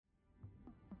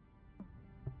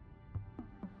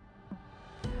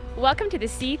Welcome to the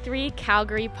C3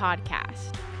 Calgary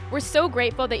podcast. We're so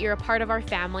grateful that you're a part of our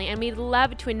family, and we'd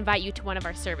love to invite you to one of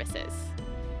our services.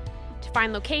 To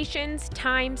find locations,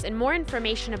 times, and more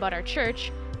information about our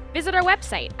church, visit our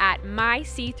website at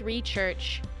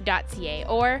myc3church.ca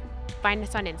or find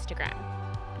us on Instagram.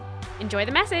 Enjoy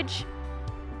the message.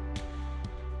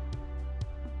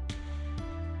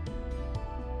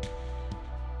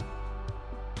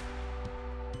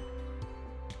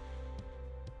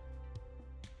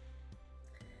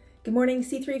 Good morning,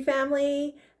 C3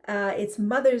 family. It's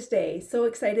Mother's Day. So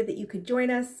excited that you could join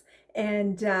us.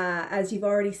 And as you've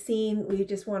already seen, we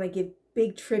just want to give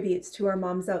big tributes to our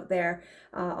moms out there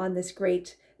on this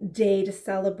great day to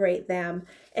celebrate them.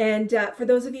 And for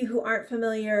those of you who aren't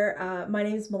familiar, my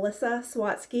name is Melissa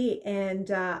Swatsky, and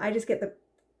I just get the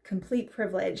complete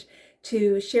privilege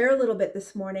to share a little bit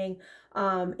this morning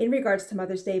in regards to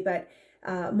Mother's Day, but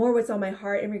more what's on my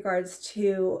heart in regards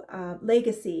to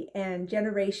legacy and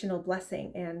generational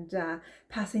blessing and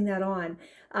passing that on.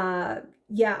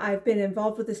 I've been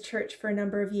involved with this church for a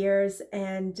number of years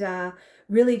and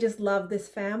really just love this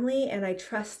family. And I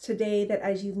trust today that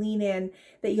as you lean in,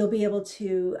 that you'll be able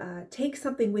to take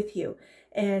something with you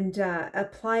and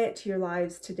apply it to your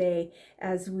lives today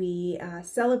as we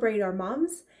celebrate our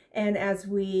moms and as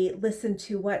we listen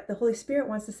to what the Holy Spirit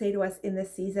wants to say to us in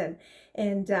this season.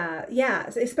 And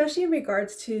especially in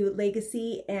regards to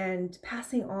legacy and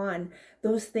passing on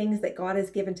those things that God has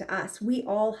given to us. We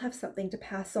all have something to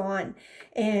pass on.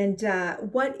 And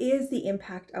what is the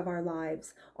impact of our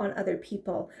lives on other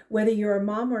people, whether you're a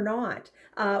mom or not,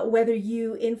 whether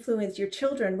you influence your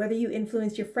children, whether you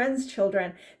influence your friends'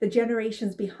 children, the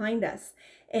generations behind us.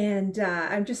 And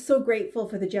I'm just so grateful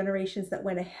for the generations that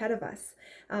went ahead of us,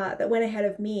 that went ahead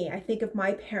of me. I think of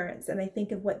my parents and I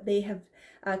think of what they have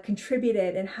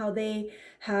contributed and how they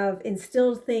have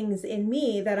instilled things in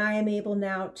me that I am able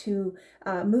now to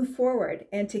move forward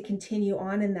and to continue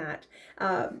on in that.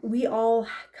 We all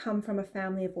come from a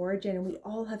family of origin and we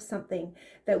all have something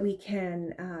that we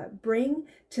can bring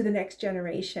to the next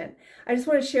generation. I just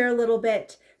want to share a little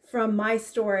bit from my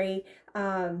story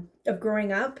of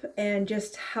growing up and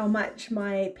just how much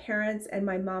my parents and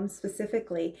my mom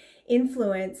specifically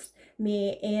influenced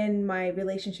me in my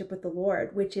relationship with the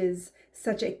Lord, which is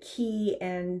such a key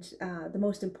and the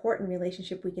most important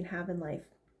relationship we can have in life.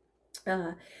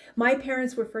 My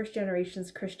parents were first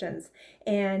generations Christians,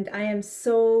 and I am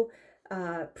so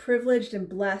privileged and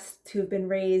blessed to have been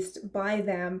raised by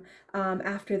them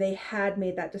after they had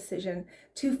made that decision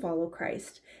to follow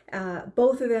Christ.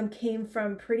 Both of them came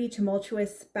from pretty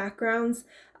tumultuous backgrounds.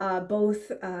 Both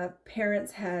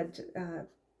parents had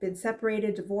been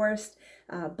separated, divorced.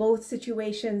 Both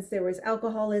situations, there was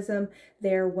alcoholism,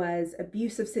 there was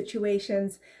abusive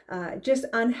situations, just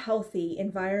unhealthy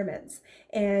environments.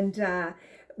 And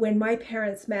when my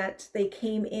parents met, they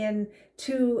came in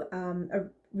to a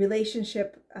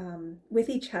relationship with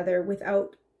each other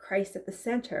without Christ at the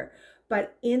center.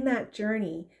 But in that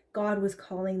journey, God was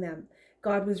calling them.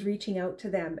 God was reaching out to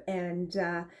them. And,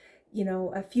 a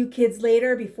few kids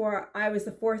later, before I was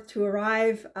the fourth to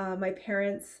arrive, my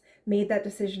parents made that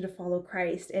decision to follow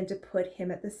Christ and to put him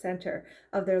at the center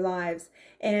of their lives.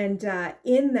 And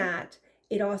in that,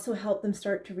 it also helped them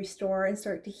start to restore and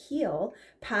start to heal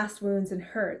past wounds and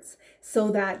hurts so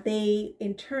that they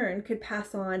in turn could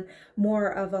pass on more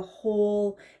of a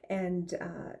whole and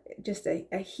just a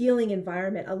healing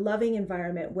environment, a loving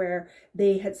environment where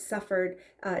they had suffered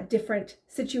different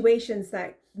situations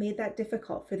that made that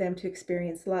difficult for them to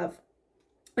experience love.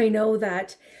 I know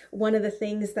that one of the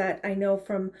things that I know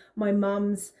from my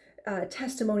mom's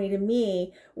testimony to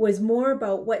me was more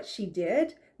about what she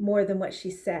did more than what she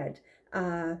said.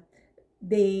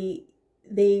 They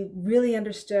really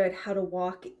understood how to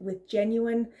walk with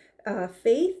genuine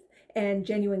faith and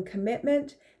genuine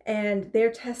commitment. And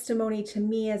their testimony to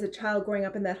me as a child growing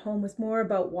up in that home was more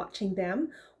about watching them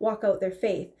walk out their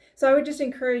faith. So I would just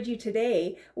encourage you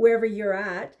today, wherever you're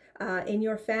at in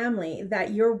your family,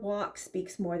 that your walk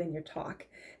speaks more than your talk.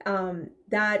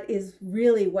 That is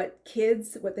really what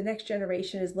the next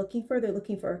generation is looking for. They're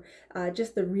looking for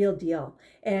just the real deal.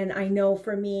 And I know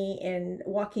for me, in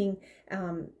walking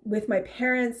with my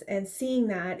parents and seeing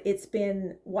that, it's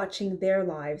been watching their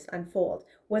lives unfold.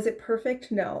 Was it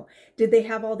perfect? No. Did they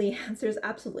have all the answers?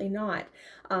 Absolutely not.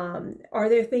 Are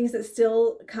there things that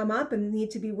still come up and need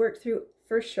to be worked through?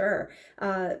 For sure.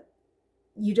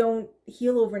 You don't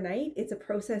heal overnight. It's a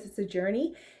process. It's a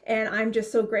journey. And I'm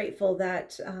just so grateful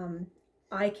that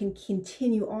I can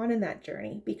continue on in that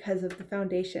journey because of the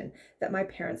foundation that my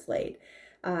parents laid.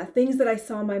 Things that I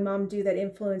saw my mom do that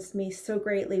influenced me so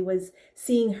greatly was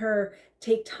seeing her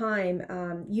take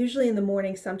time, usually in the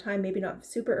morning sometime, maybe not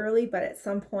super early, but at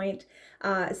some point,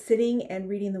 sitting and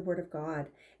reading the Word of God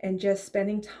and just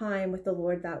spending time with the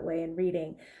Lord that way and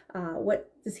reading.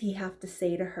 What does He have to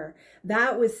say to her?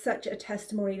 That was such a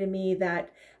testimony to me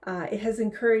that it has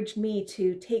encouraged me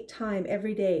to take time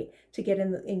every day to get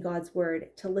in God's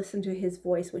Word, to listen to His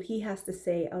voice, what He has to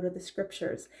say out of the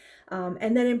Scriptures.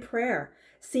 And then in prayer,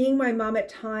 seeing my mom at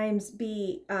times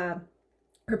be,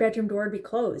 her bedroom door would be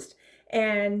closed.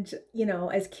 And,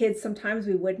 as kids, sometimes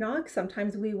we would knock,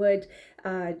 sometimes we would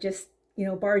just,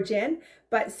 barge in,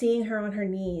 but seeing her on her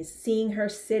knees, seeing her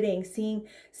sitting,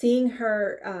 seeing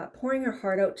her pouring her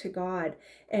heart out to God,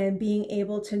 and being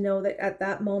able to know that at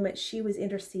that moment she was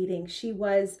interceding, she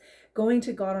was going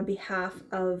to God on behalf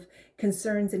of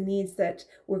concerns and needs that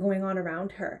were going on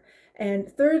around her. And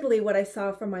thirdly, what I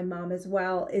saw from my mom as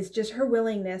well is just her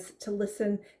willingness to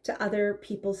listen to other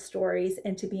people's stories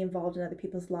and to be involved in other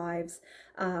people's lives.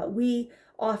 We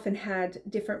often had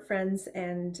different friends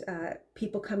and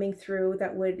people coming through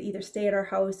that would either stay at our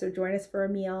house or join us for a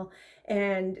meal,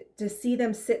 and to see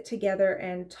them sit together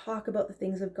and talk about the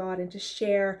things of God and to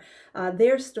share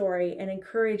their story and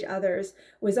encourage others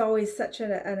was always such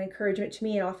an encouragement to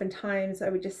me. And oftentimes I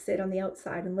would just sit on the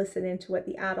outside and listen into what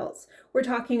the adults were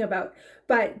talking about.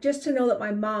 But just to know that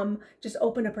my mom just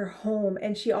opened up her home,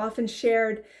 and she often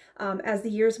shared as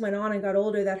the years went on and got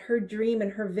older that her dream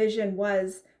and her vision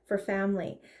was for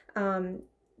family.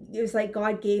 It was like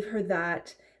God gave her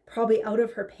that, probably out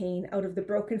of her pain, out of the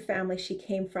broken family she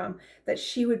came from, that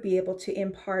she would be able to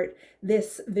impart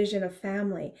this vision of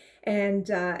family. And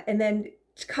then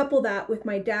couple that with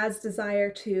my dad's desire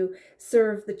to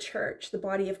serve the church, the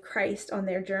body of Christ on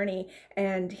their journey,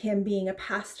 and him being a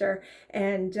pastor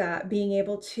and being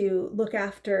able to look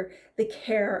after the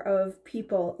care of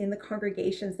people in the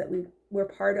congregations that we were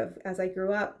part of as I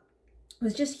grew up,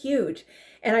 was just huge.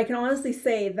 And I can honestly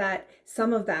say that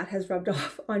some of that has rubbed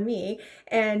off on me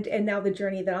and now the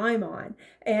journey that I'm on.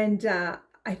 And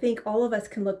I think all of us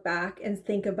can look back and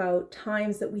think about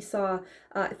times that we saw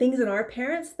things in our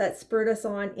parents that spurred us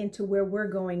on into where we're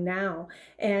going now.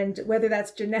 And whether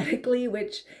that's genetically,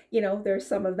 which, there's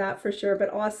some of that for sure, but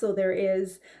also there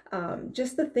is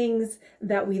just the things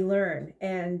that we learn.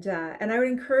 And I would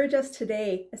encourage us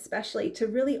today, especially, to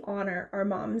really honor our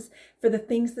moms for the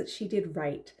things that she did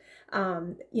right.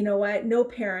 You know what? No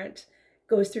parent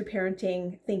goes through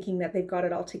parenting thinking that they've got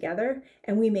it all together,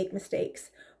 and we make mistakes.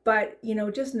 But,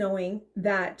 just knowing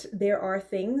that there are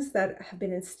things that have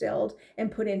been instilled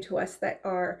and put into us that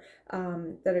are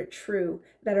true,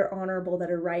 that are honorable,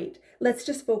 that are right. Let's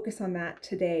just focus on that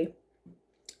today.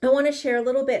 I want to share a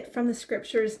little bit from the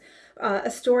Scriptures,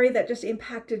 a story that just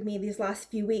impacted me these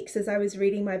last few weeks as I was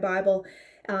reading my Bible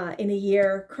in a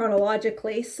year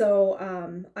chronologically. So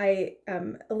I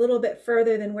am a little bit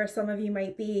further than where some of you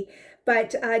might be,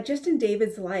 but just in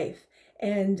David's life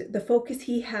and the focus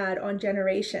he had on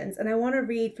generations. And I want to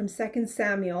read from 2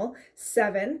 Samuel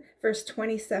 7, verse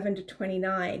 27 to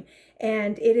 29.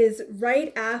 And it is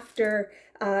right after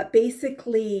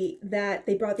basically that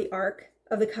they brought the Ark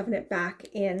of the Covenant back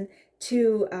in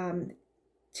to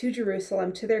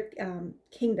Jerusalem, to their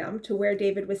kingdom, to where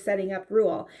David was setting up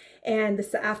rule, and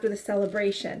this after the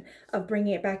celebration of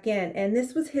bringing it back in. And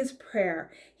this was his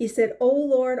prayer. He said, "O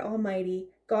Lord Almighty,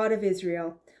 God of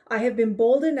Israel, I have been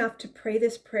bold enough to pray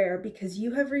this prayer because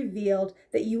you have revealed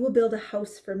that you will build a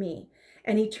house for me,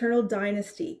 an eternal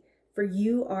dynasty, for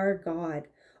you are God.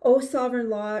 O sovereign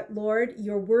Lord,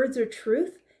 your words are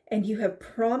truth, and you have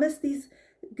promised these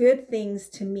good things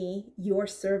to me, your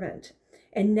servant.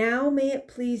 And now may it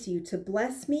please you to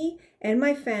bless me and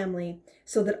my family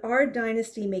so that our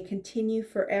dynasty may continue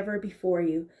forever before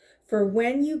you. For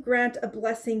when you grant a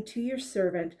blessing to your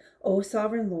servant, O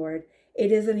sovereign Lord, it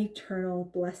is an eternal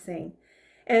blessing."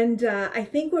 And I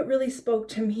think what really spoke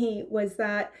to me was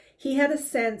that he had a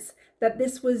sense that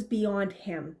this was beyond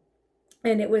him.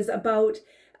 And it was about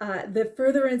the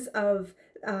furtherance of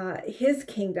his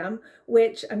kingdom,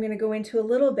 which I'm going to go into a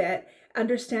little bit,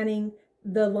 understanding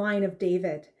the line of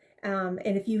David. And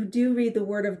if you do read the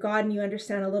Word of God and you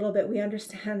understand a little bit, we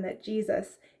understand that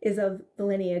Jesus is of the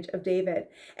lineage of David.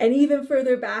 And even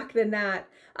further back than that,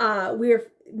 we're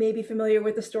maybe familiar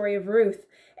with the story of Ruth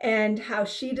and how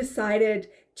she decided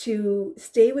to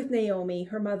stay with Naomi,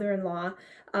 her mother-in-law,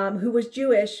 who was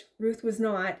Jewish. Ruth was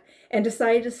not, and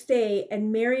decided to stay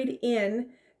and married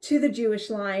in to the Jewish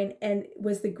line and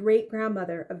was the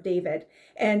great-grandmother of David.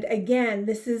 And again,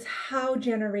 this is how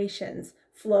generations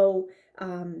flow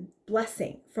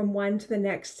blessing from one to the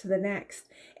next to the next.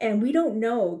 And we don't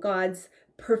know God's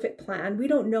perfect plan. We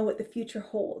don't know what the future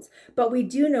holds, but we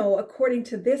do know, according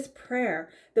to this prayer,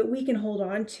 that we can hold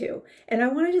on to. And I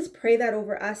want to just pray that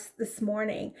over us this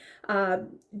morning,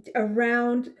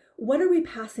 around what are we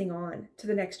passing on to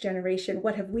the next generation?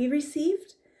 What have we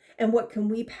received? And what can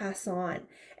we pass on?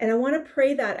 And I want to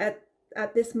pray that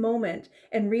at this moment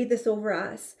and read this over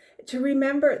us, to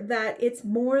remember that it's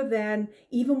more than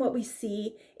even what we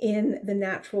see in the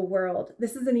natural world.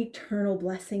 This is an eternal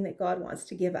blessing that God wants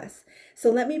to give us. So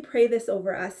let me pray this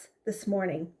over us this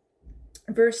morning.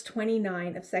 Verse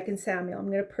 29 of 2 Samuel,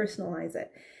 I'm going to personalize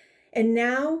it. And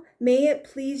now may it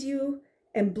please you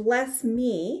and bless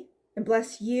me and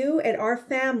bless you and our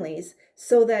families,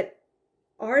 so that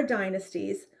our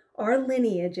dynasties, our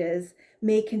lineages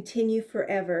may continue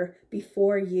forever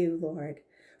before you, Lord.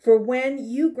 For when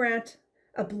you grant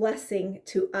a blessing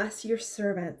to us, your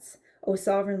servants, O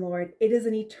sovereign Lord, it is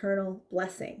an eternal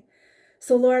blessing.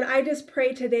 So Lord, I just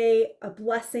pray today a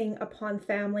blessing upon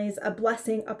families, a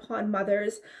blessing upon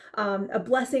mothers, a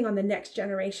blessing on the next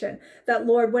generation. That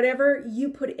Lord, whatever you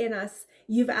put in us,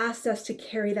 you've asked us to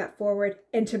carry that forward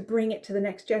and to bring it to the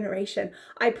next generation.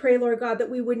 I pray, Lord God,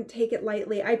 that we wouldn't take it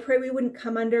lightly. I pray we wouldn't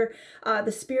come under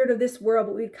the spirit of this world,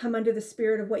 but we'd come under the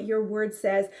spirit of what your word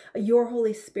says, your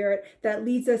Holy Spirit that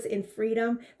leads us in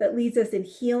freedom, that leads us in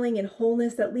healing and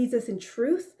wholeness, that leads us in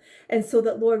truth. And so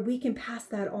that, Lord, we can pass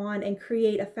that on and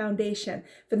create a foundation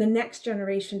for the next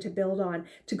generation to build on,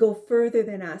 to go further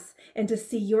than us and to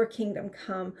see your kingdom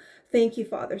come. Thank you,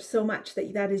 Father, so much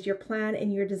that is your plan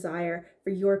and your desire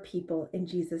for your people, in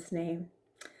Jesus' name.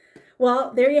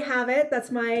 Well, there you have it. That's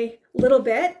my little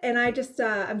bit. And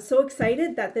I'm so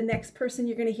excited that the next person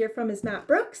you're going to hear from is Matt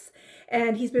Brooks.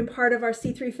 And he's been part of our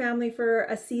C3 family for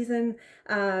a season,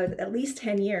 at least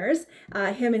 10 years,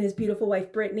 him and his beautiful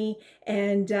wife, Brittany.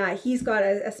 And he's got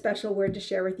a special word to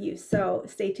share with you. So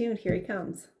stay tuned. Here he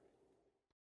comes.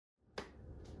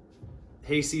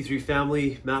 Hey C3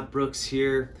 family, Matt Brooks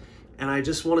here. And I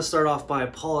just want to start off by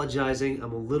apologizing.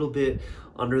 I'm a little bit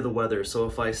under the weather, so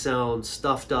if I sound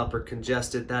stuffed up or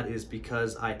congested, that is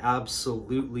because I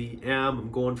absolutely am.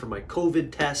 I'm going for my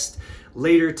COVID test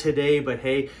later today, but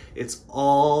hey, it's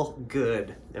all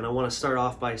good. And I want to start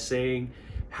off by saying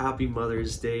Happy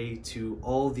Mother's Day to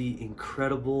all the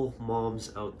incredible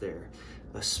moms out there,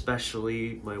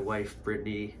 especially my wife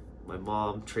Brittany, my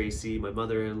mom Tracy, my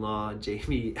mother-in-law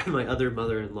Jamie, and my other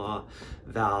mother-in-law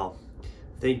Val.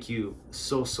 Thank you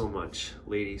so much,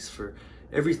 ladies, for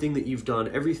everything that you've done,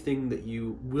 everything that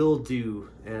you will do,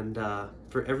 and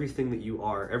for everything that you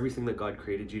are, everything that God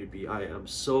created you to be. I am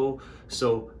so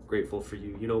grateful for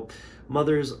you. You know,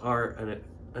 mothers are an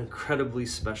incredibly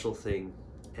special thing,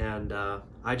 and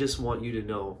I just want you to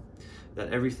know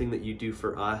that everything that you do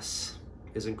for us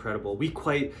is incredible. We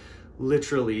quite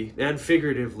literally and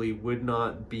figuratively would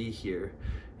not be here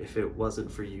if it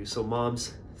wasn't for you. So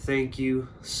moms, thank you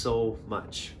so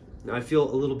much. Now, I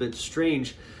feel a little bit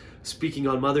strange speaking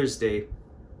on Mother's Day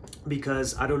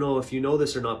because I don't know if you know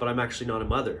this or not, but I'm actually not a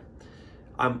mother.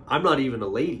 I'm not even a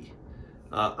lady.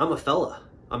 I'm a fella.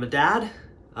 I'm a dad.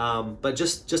 But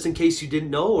just in case you didn't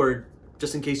know, or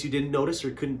just in case you didn't notice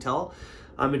or couldn't tell,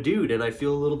 I'm a dude, and I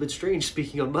feel a little bit strange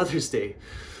speaking on Mother's Day.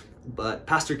 But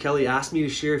Pastor Kelly asked me to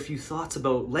share a few thoughts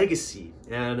about legacy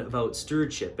and about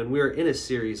stewardship, and we're in a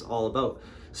series all about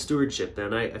stewardship,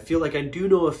 and I feel like I do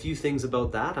know a few things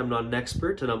about that. I'm not an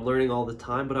expert and I'm learning all the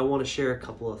time, but I want to share a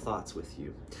couple of thoughts with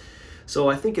you. So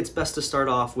I think it's best to start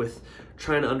off with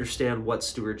trying to understand what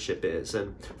stewardship is.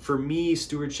 And for me,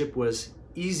 stewardship was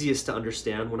easiest to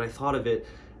understand when I thought of it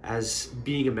as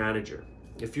being a manager.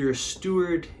 If you're a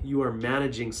steward, you are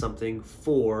managing something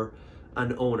for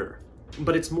an owner.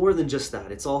 But it's more than just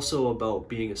that. It's also about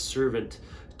being a servant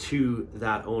to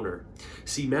that owner.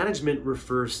 See, management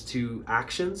refers to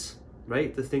actions,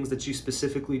 right? The things that you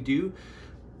specifically do,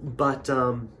 but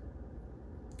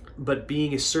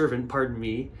being a servant,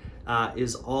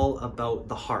 is all about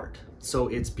the heart. So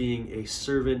it's being a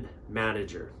servant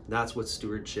manager. That's what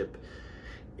stewardship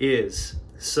is.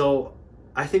 So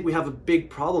I think we have a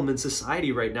big problem in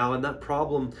society right now, and that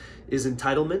problem is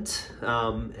entitlement,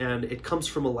 and it comes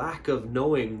from a lack of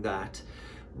knowing that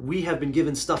we have been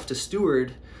given stuff to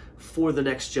steward for the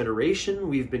next generation.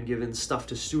 We've been given stuff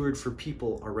to steward for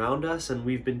people around us, and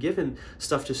we've been given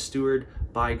stuff to steward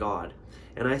by God.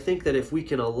 And I think that if we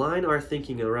can align our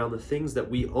thinking around the things that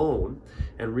we own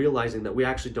and realizing that we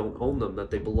actually don't own them,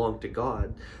 that they belong to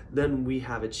God, then we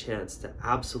have a chance to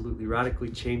absolutely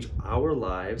radically change our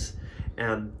lives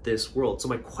and this world. So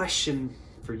my question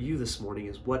for you this morning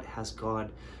is, what has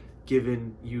God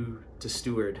given you to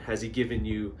steward? Has he given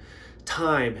you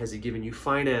time? Has he given you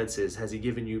finances? Has he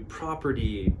given you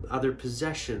property, other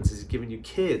possessions? Has he given you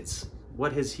kids?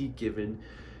 What has he given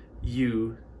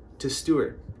you to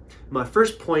steward? My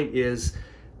first point is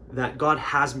that God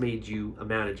has made you a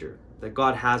manager, that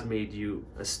God has made you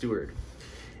a steward.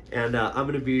 And I'm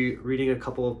going to be reading a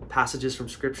couple of passages from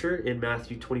Scripture in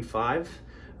Matthew 25,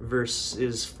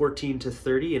 verses 14 to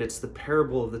 30, and it's the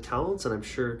parable of the talents, and I'm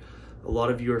sure a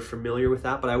lot of you are familiar with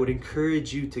that, but I would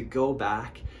encourage you to go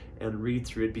back and read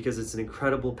through it because it's an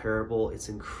incredible parable. It's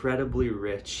incredibly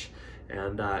rich,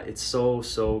 and it's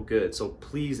so good. So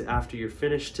please, after you're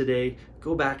finished today,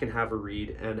 go back and have a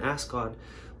read and ask God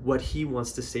what he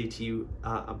wants to say to you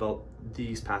about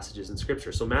these passages in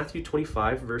Scripture. So Matthew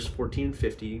 25, verse 14 and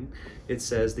 15, it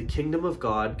says, "The kingdom of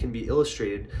God can be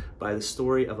illustrated by the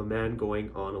story of a man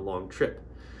going on a long trip.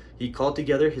 He called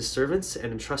together his servants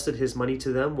and entrusted his money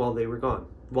to them while he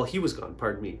was gone.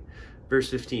 Verse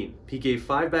 15, he gave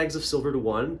 5 bags of silver to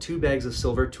one, 2 bags of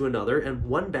silver to another, and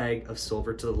 1 bag of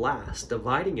silver to the last,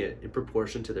 dividing it in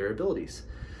proportion to their abilities.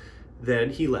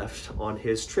 Then he left on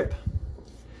his trip."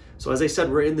 So as I said,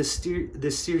 we're in this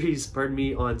series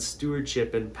on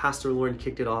stewardship, and Pastor Lauren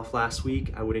kicked it off last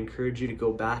week. I would encourage you to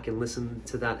go back and listen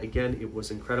to that again. It was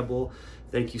incredible.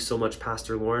 Thank you so much,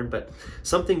 Pastor Lauren. But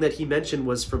something that he mentioned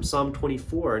was from Psalm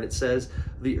 24, and it says,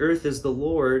 "The earth is the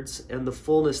Lord's and the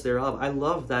fullness thereof." I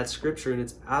love that scripture, and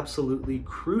it's absolutely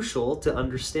crucial to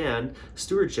understand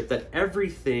stewardship, that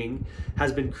everything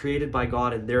has been created by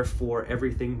God, and therefore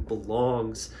everything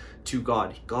belongs to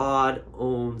God. God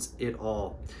owns it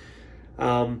all.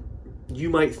 You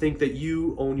might think that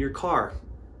you own your car.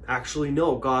 Actually,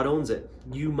 no, God owns it.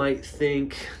 You might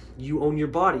think you own your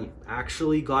body.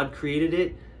 Actually, God created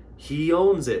it. He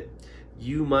owns it.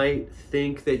 You might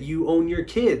think that you own your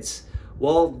kids.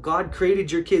 Well, God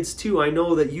created your kids too. I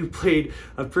know that you played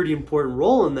a pretty important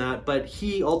role in that, but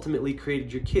he ultimately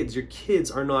created your kids. Your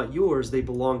kids are not yours. They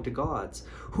belong to God's.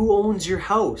 Who owns your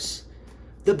house?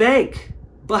 The bank.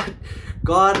 But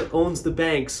God owns the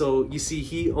bank, so you see,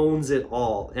 he owns it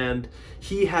all, and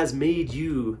he has made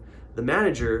you the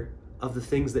manager of the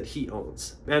things that he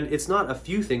owns. And it's not a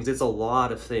few things, it's a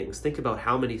lot of things. Think about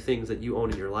how many things that you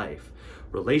own in your life.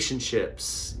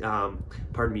 Relationships,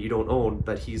 you don't own,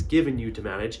 but he's given you to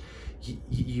manage.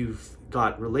 You've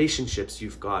got relationships,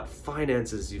 you've got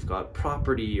finances, you've got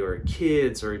property or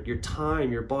kids or your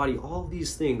time, your body, all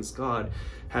these things God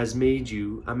has made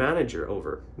you a manager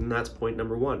over. And that's point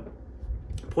number 1.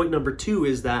 Point number 2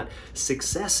 is that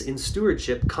success in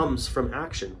stewardship comes from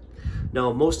action.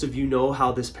 Now, most of you know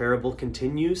how this parable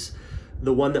continues.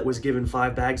 The one that was given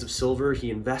 5 bags of silver, he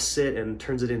invests it and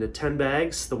turns it into 10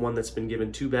 bags. The one that's been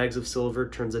given 2 bags of silver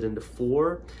turns it into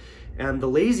 4. And the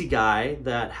lazy guy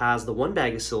that has the 1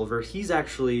 bag of silver, he's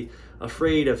actually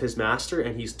afraid of his master,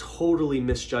 and he's totally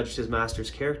misjudged his master's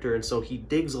character, and so he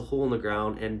digs a hole in the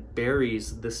ground and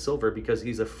buries the silver because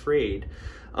he's afraid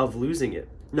of losing it.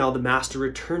 Now the master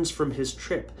returns from his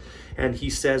trip, and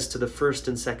he says to the first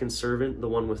and second servant, the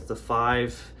one with the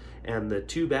 5 and the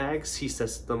 2 bags, he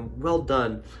says to them, "Well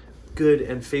done, good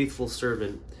and faithful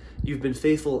servant. You've been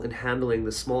faithful in handling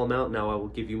the small amount. Now I will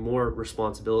give you more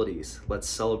responsibilities. Let's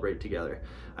celebrate together."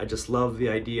 I just love the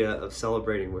idea of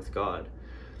celebrating with God.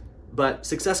 But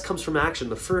success comes from action.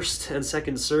 The first and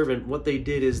second servant, what they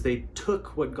did is they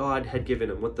took what God had given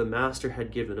them, what the master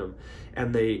had given them,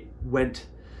 and they went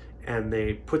and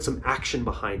they put some action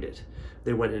behind it.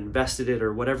 They went and invested it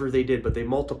or whatever they did, but they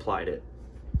multiplied it.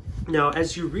 Now,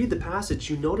 as you read the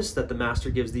passage, you notice that the master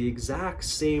gives the exact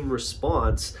same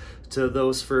response to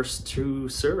those first 2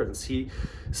 servants. He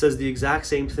says the exact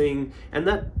same thing, and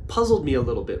that puzzled me a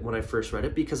little bit when I first read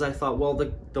it, because I thought, well,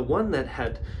 the one that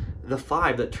had the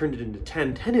 5 that turned it into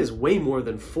 10 is way more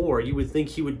than 4. You would think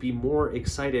he would be more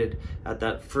excited at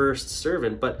that first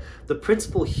servant, but the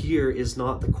principle here is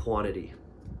not the quantity.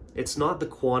 It's not the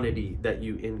quantity that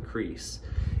you increase.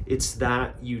 It's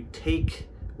that you take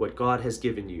what God has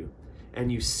given you and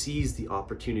you seize the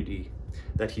opportunity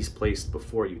that he's placed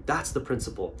before you. That's the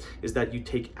principle, is that you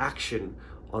take action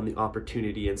on the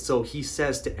opportunity. And so he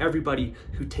says to everybody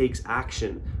who takes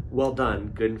action, "Well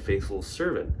done, good and faithful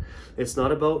servant." It's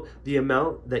not about the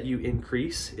amount that you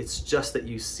increase, it's just that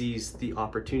you seize the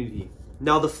opportunity.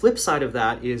 Now, the flip side of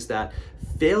that is that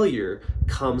failure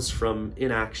comes from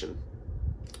inaction.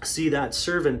 See, that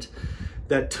servant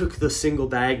that took the single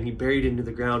bag and he buried it into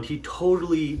the ground, he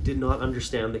totally did not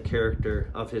understand the character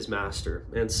of his master.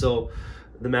 And so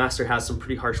the master has some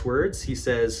pretty harsh words. He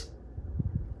says,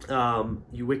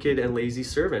 You wicked and lazy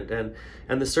servant.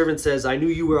 And the servant says, I knew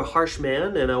you were a harsh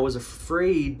man, and I was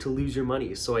afraid to lose your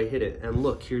money, so I hid it. And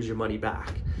look, here's your money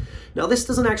back. Now, this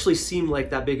doesn't actually seem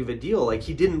like that big of a deal. Like,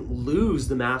 he didn't lose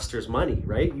the master's money,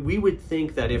 right? We would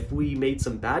think that if we made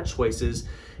some bad choices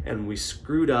and we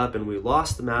screwed up and we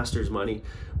lost the master's money,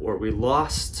 or we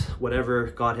lost whatever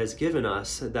God has given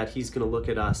us, that he's going to look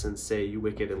at us and say, you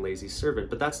wicked and lazy servant.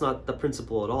 But that's not the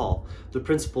principle at all. The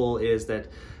principle is that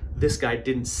this guy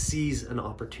didn't seize an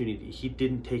opportunity. He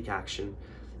didn't take action.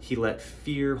 He let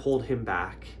fear hold him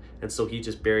back. And so he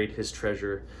just buried his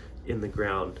treasure in the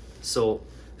ground. So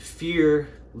fear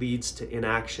leads to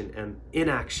inaction, and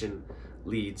inaction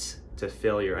leads to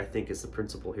failure, I think, is the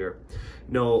principle here.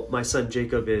 No, my son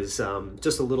Jacob is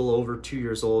just a little over 2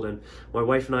 years old, and my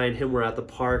wife and I and him were at the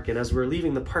park, and as we're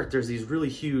leaving the park, there's these really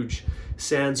huge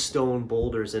sandstone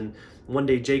boulders, and one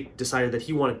day Jake decided that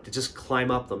he wanted to just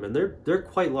climb up them, and they're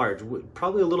quite large,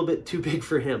 probably a little bit too big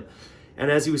for him.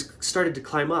 And as he started to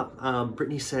climb up,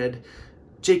 Brittany said,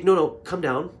 Jake, no, come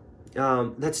down.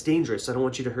 That's dangerous. I don't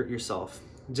want you to hurt yourself.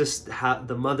 Just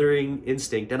the mothering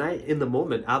instinct. And I, in the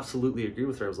moment, absolutely agree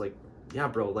with her. I was like, yeah,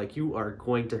 bro, like, you are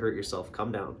going to hurt yourself.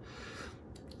 Come down.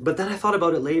 But then I thought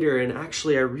about it later, and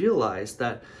actually I realized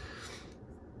that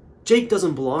Jake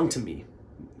doesn't belong to me.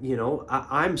 You know,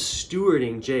 I'm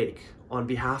stewarding Jake on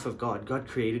behalf of God. God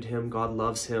created him. God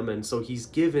loves him. And so he's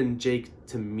given Jake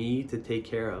to me to take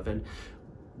care of. And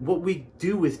what we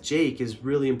do with Jake is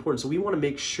really important. So we want to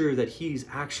make sure that he's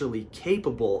actually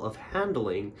capable of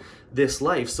handling this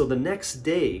life. So the next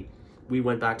day we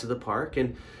went back to the park,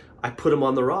 and I put him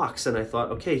on the rocks, and I thought,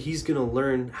 okay, he's going to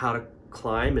learn how to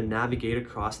climb and navigate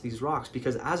across these rocks,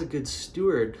 because as a good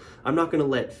steward, I'm not going to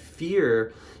let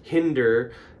fear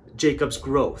hinder Jacob's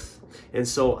growth. And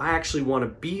so I actually want to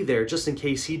be there just in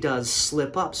case he does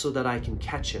slip up so that I can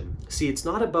catch him. See, it's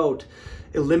not about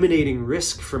eliminating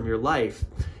risk from your life.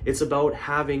 It's about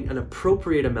having an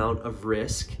appropriate amount of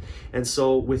risk. And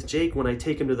so with Jake, when I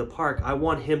take him to the park, I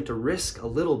want him to risk a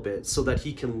little bit so that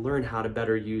he can learn how to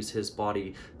better use his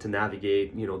body to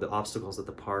navigate, you know, the obstacles at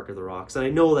the park or the rocks. And I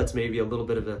know that's maybe a little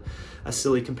bit of a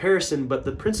silly comparison, but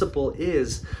the principle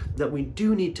is that we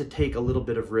do need to take a little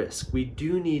bit of risk. We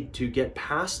do need to get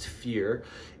past fear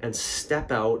and step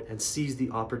out and seize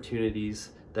the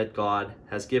opportunities that God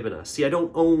has given us. See, I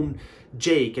don't own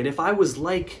Jake, and if I was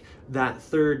like that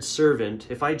third servant,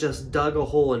 if I just dug a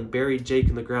hole and buried Jake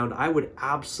in the ground, I would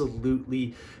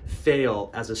absolutely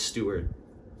fail as a steward.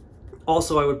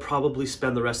 Also, I would probably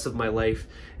spend the rest of my life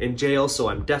in jail, so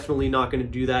I'm definitely not going to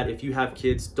do that. If you have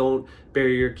kids, don't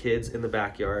bury your kids in the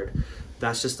backyard.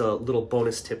 That's just a little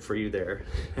bonus tip for you there.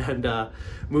 And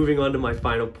moving on to my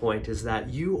final point is that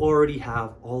you already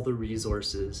have all the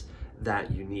resources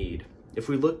that you need. If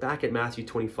we look back at Matthew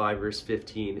 25, verse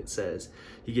 15, it says,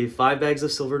 he gave 5 bags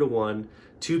of silver to one,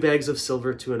 2 bags of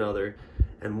silver to another,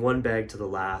 and 1 bag to the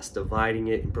last, dividing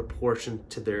it in proportion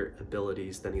to their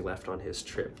abilities. Then he left on his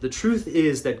trip. The truth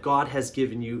is that God has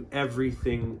given you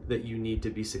everything that you need to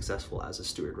be successful as a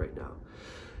steward right now.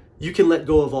 You can let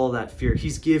go of all that fear.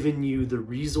 He's given you the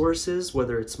resources,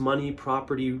 whether it's money,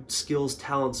 property, skills,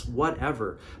 talents,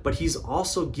 whatever, but he's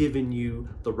also given you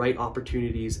the right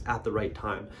opportunities at the right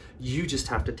time. You just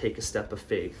have to take a step of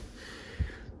faith.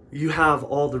 You have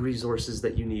all the resources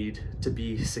that you need to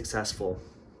be successful.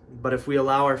 But if we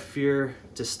allow our fear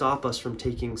to stop us from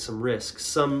taking some risks,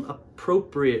 some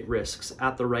appropriate risks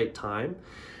at the right time,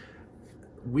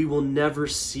 we will never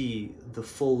see the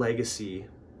full legacy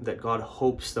that God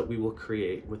hopes that we will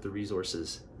create with the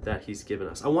resources that he's given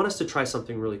us. I want us to try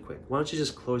something really quick. Why don't you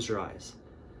just close your eyes?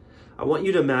 I want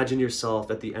you to imagine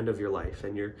yourself at the end of your life,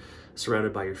 and you're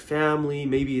surrounded by your family.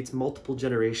 Maybe it's multiple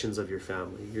generations of your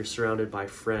family. You're surrounded by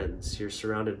friends. You're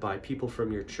surrounded by people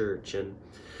from your church, and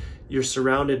you're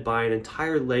surrounded by an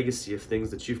entire legacy of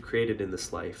things that you've created in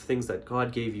this life, things that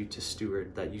God gave you to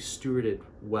steward, that you stewarded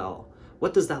well.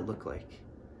 What does that look like?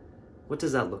 What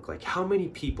does that look like? How many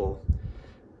people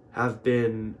have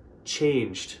been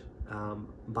changed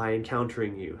by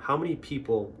encountering you? How many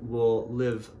people will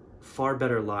live far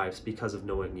better lives because of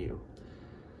knowing you?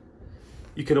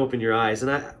 You can open your eyes.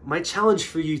 And my challenge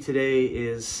for you today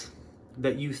is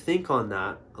that you think on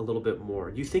that a little bit more.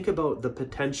 You think about the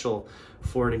potential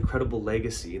for an incredible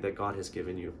legacy that God has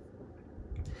given you.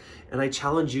 And I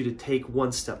challenge you to take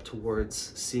one step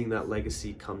towards seeing that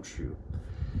legacy come true.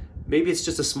 Maybe it's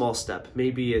just a small step.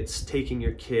 Maybe it's taking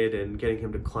your kid and getting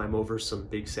him to climb over some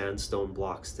big sandstone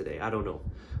blocks today. I don't know.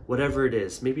 Whatever it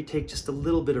is, maybe take just a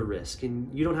little bit of risk.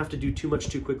 And you don't have to do too much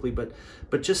too quickly, but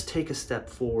just take a step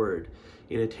forward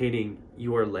in attaining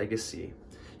your legacy.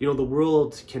 You know, the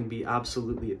world can be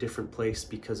absolutely a different place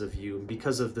because of you,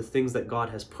 because of the things that God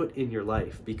has put in your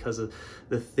life, because of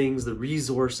the things, the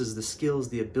resources, the skills,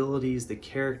 the abilities, the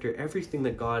character, everything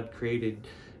that God created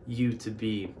you to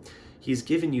be. He's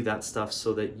given you that stuff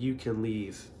so that you can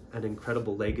leave an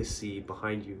incredible legacy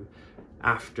behind you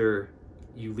after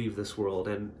you leave this world.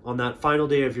 And on that final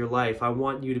day of your life, I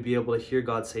want you to be able to hear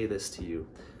God say this to you: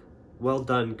 well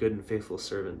done, good and faithful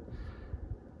servant.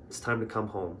 It's time to come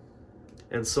home.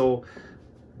 And so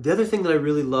the other thing that I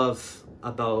really love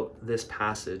about this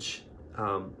passage,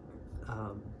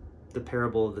 the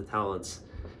parable of the talents,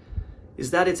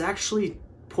 is that it's actually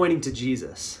pointing to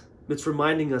Jesus. It's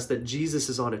reminding us that Jesus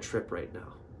is on a trip right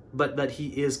now, but that he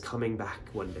is coming back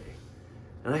one day.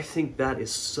 And I think that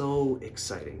is so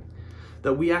exciting,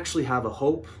 that we actually have a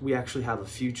hope, we actually have a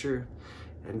future,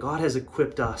 and God has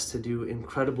equipped us to do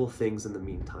incredible things in the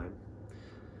meantime.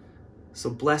 So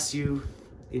bless you.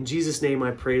 In Jesus' name,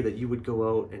 I pray that you would go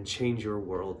out and change your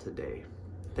world today.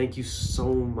 Thank you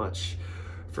so much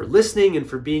for listening and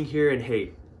for being here. And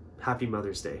hey, happy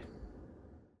Mother's Day.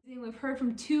 We've heard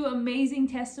from two amazing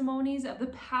testimonies of the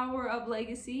power of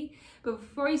legacy. But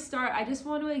before we start, I just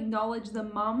want to acknowledge the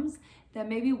moms that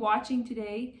may be watching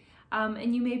today,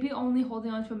 and you may be only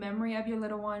holding on to a memory of your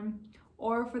little one,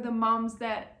 or for the moms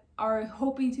that are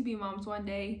hoping to be moms one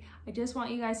day. I just want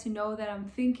you guys to know that I'm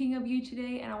thinking of you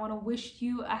today, and I want to wish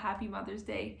you a happy Mother's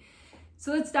Day.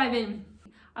 So let's dive in.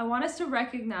 I want us to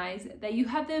recognize that you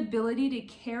have the ability to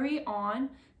carry on,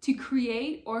 to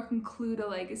create or conclude a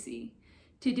legacy.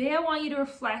 Today, I want you to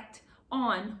reflect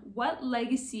on what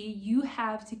legacy you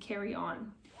have to carry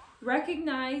on.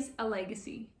 Recognize a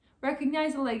legacy.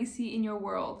 Recognize a legacy in your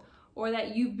world, or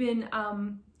that you've been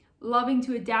loving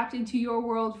to adapt into your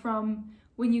world from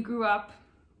when you grew up.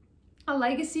 A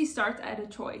legacy starts at a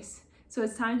choice. So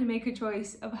it's time to make a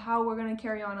choice of how we're going to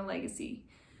carry on a legacy.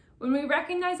 When we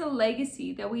recognize a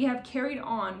legacy that we have carried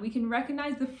on, we can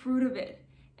recognize the fruit of it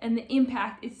and the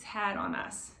impact it's had on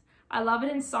us. I love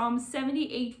it in Psalm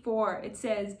 78:4. It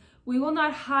says, "We will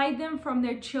not hide them from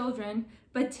their children,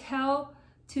 but tell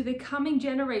to the coming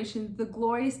generations the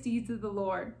glorious deeds of the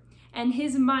Lord and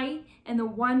his might and the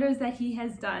wonders that he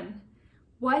has done."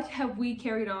 What have we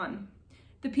carried on?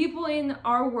 The people in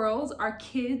our world, our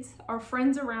kids, our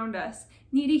friends around us,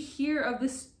 need to hear of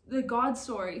the God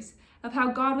stories of how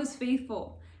God was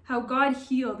faithful, how God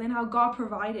healed, and how God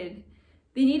provided.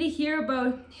 They need to hear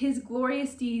about his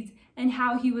glorious deeds and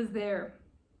how he was there.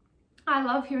 I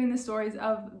love hearing the stories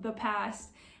of the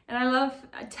past, and I love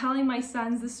telling my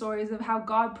sons the stories of how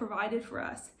God provided for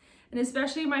us, and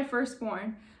especially my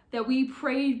firstborn, that we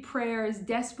prayed prayers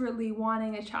desperately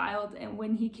wanting a child, and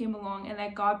when he came along, and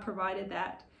that God provided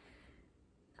that.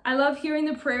 I love hearing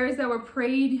the prayers that were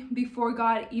prayed before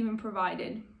God even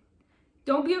provided.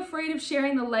 Don't be afraid of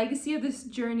sharing the legacy of this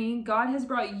journey God has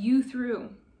brought you through.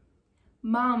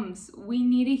 Moms, we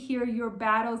need to hear your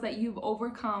battles that you've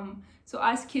overcome so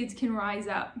us kids can rise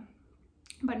up.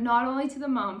 But not only to the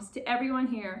moms, to everyone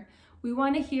here, we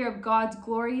want to hear of God's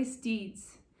glorious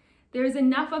deeds. There's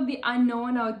enough of the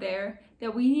unknown out there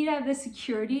that we need to have the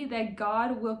security that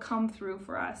God will come through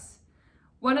for us.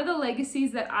 One of the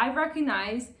legacies that I've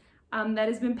recognized that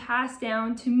has been passed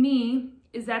down to me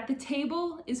is that the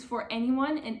table is for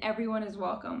anyone and everyone is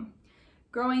welcome.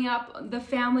 Growing up, the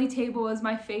family table was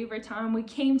my favorite time. We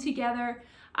came together,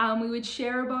 we would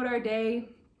share about our day.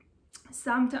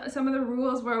 Some of the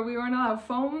rules were we weren't allowed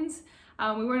phones,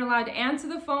 we weren't allowed to answer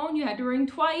the phone. You had to ring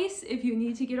twice if you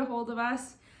need to get a hold of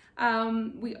us.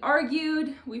 We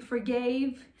argued, we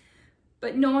forgave,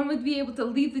 but no one would be able to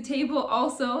leave the table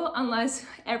also unless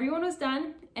everyone was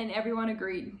done and everyone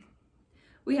agreed.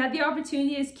 We had the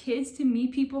opportunity as kids to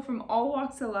meet people from all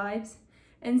walks of lives,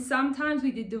 and sometimes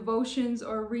we did devotions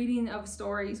or reading of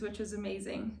stories, which was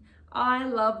amazing. I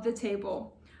love the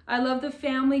table. I love the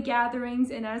family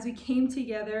gatherings and as we came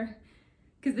together,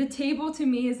 because the table to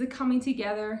me is the coming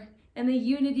together and the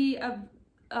unity of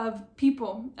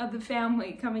people, of the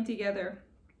family coming together.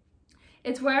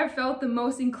 It's where I felt the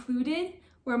most included,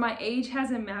 where my age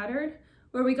hasn't mattered,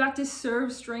 where we got to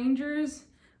serve strangers,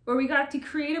 where we got to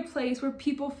create a place where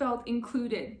people felt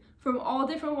included from all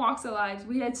different walks of lives.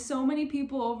 We had so many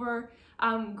people over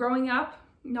growing up,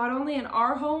 not only in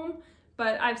our home,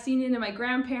 but I've seen it in my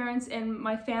grandparents and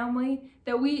my family,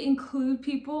 that we include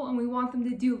people and we want them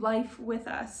to do life with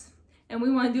us, and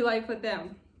we want to do life with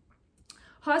them.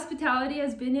 Hospitality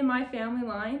has been in my family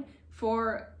line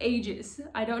for ages.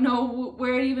 I don't know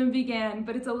where it even began,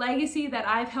 but it's a legacy that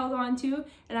I've held on to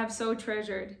and I've so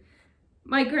treasured.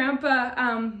 My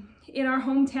grandpa in our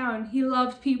hometown, he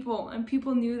loved people and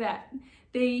people knew that.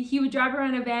 He would drive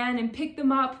around a van and pick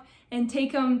them up and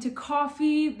take him to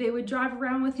coffee. They would drive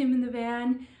around with him in the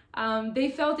van.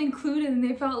 They felt included and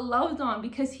they felt loved on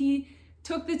because he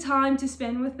took the time to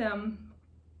spend with them.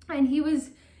 And he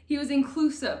was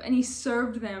inclusive and he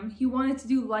served them. He wanted to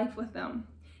do life with them.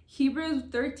 Hebrews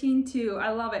 13:2,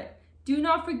 I love it. Do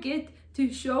not forget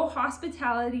to show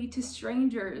hospitality to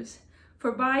strangers,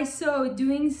 for by so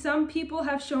doing some people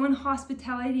have shown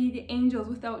hospitality to angels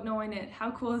without knowing it.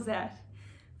 How cool is that?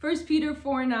 1 Peter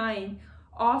 4:9,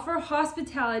 offer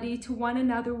hospitality to one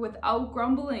another without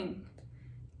grumbling.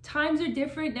 Times are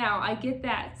different now, I get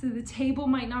that. So the table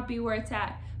might not be where it's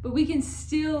at, but we can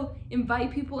still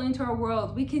invite people into our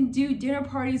world. We can do dinner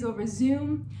parties over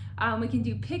Zoom. We can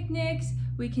do picnics.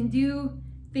 We can do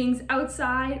things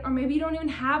outside, or maybe you don't even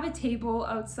have a table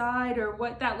outside or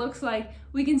what that looks like.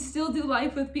 We can still do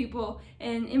life with people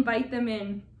and invite them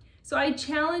in. So I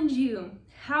challenge you,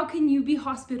 how can you be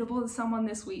hospitable to someone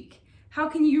this week? How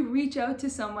can you reach out to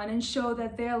someone and show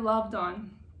that they're loved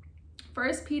on?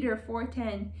 1 Peter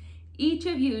 4:10, each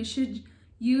of you should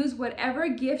use whatever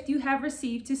gift you have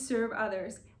received to serve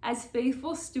others as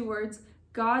faithful stewards,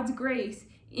 God's grace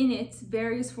in its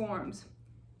various forms.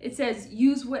 It says,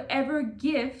 use whatever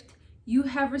gift you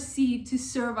have received to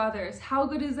serve others. How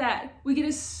good is that? We get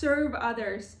to serve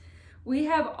others. We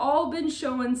have all been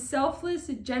shown selfless,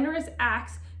 generous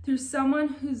acts through someone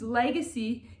whose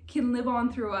legacy can live on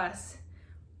through us.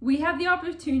 We have the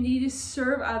opportunity to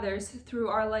serve others through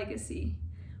our legacy.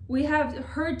 We have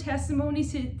heard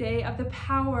testimonies today of the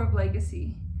power of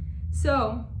legacy.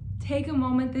 So take a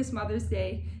moment this Mother's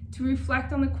Day to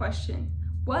reflect on the question,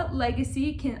 what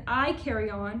legacy can I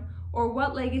carry on, or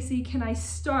what legacy can I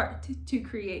start to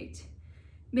create?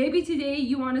 Maybe today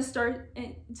you want to start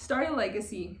a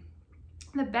legacy.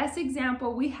 The best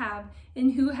example we have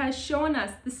in who has shown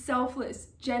us the selfless,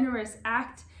 generous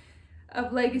act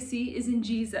of legacy is in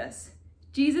Jesus.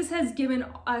 Jesus has given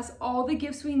us all the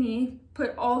gifts we need,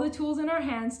 put all the tools in our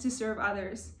hands to serve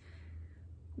others.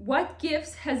 What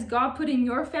gifts has God put in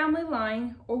your family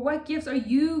line, or what gifts are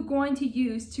you going to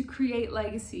use to create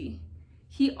legacy?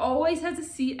 He always has a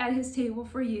seat at his table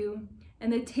for you,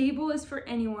 and the table is for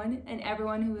anyone and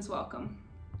everyone who is welcome.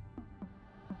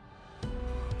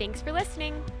 Thanks for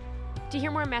listening. To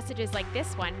hear more messages like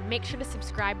this one, make sure to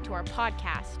subscribe to our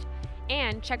podcast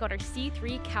and check out our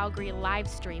C3 Calgary live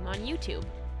stream on YouTube.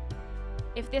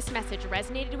 If this message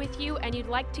resonated with you and you'd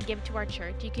like to give to our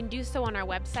church, you can do so on our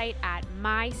website at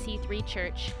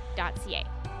myc3church.ca.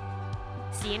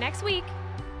 See you next week.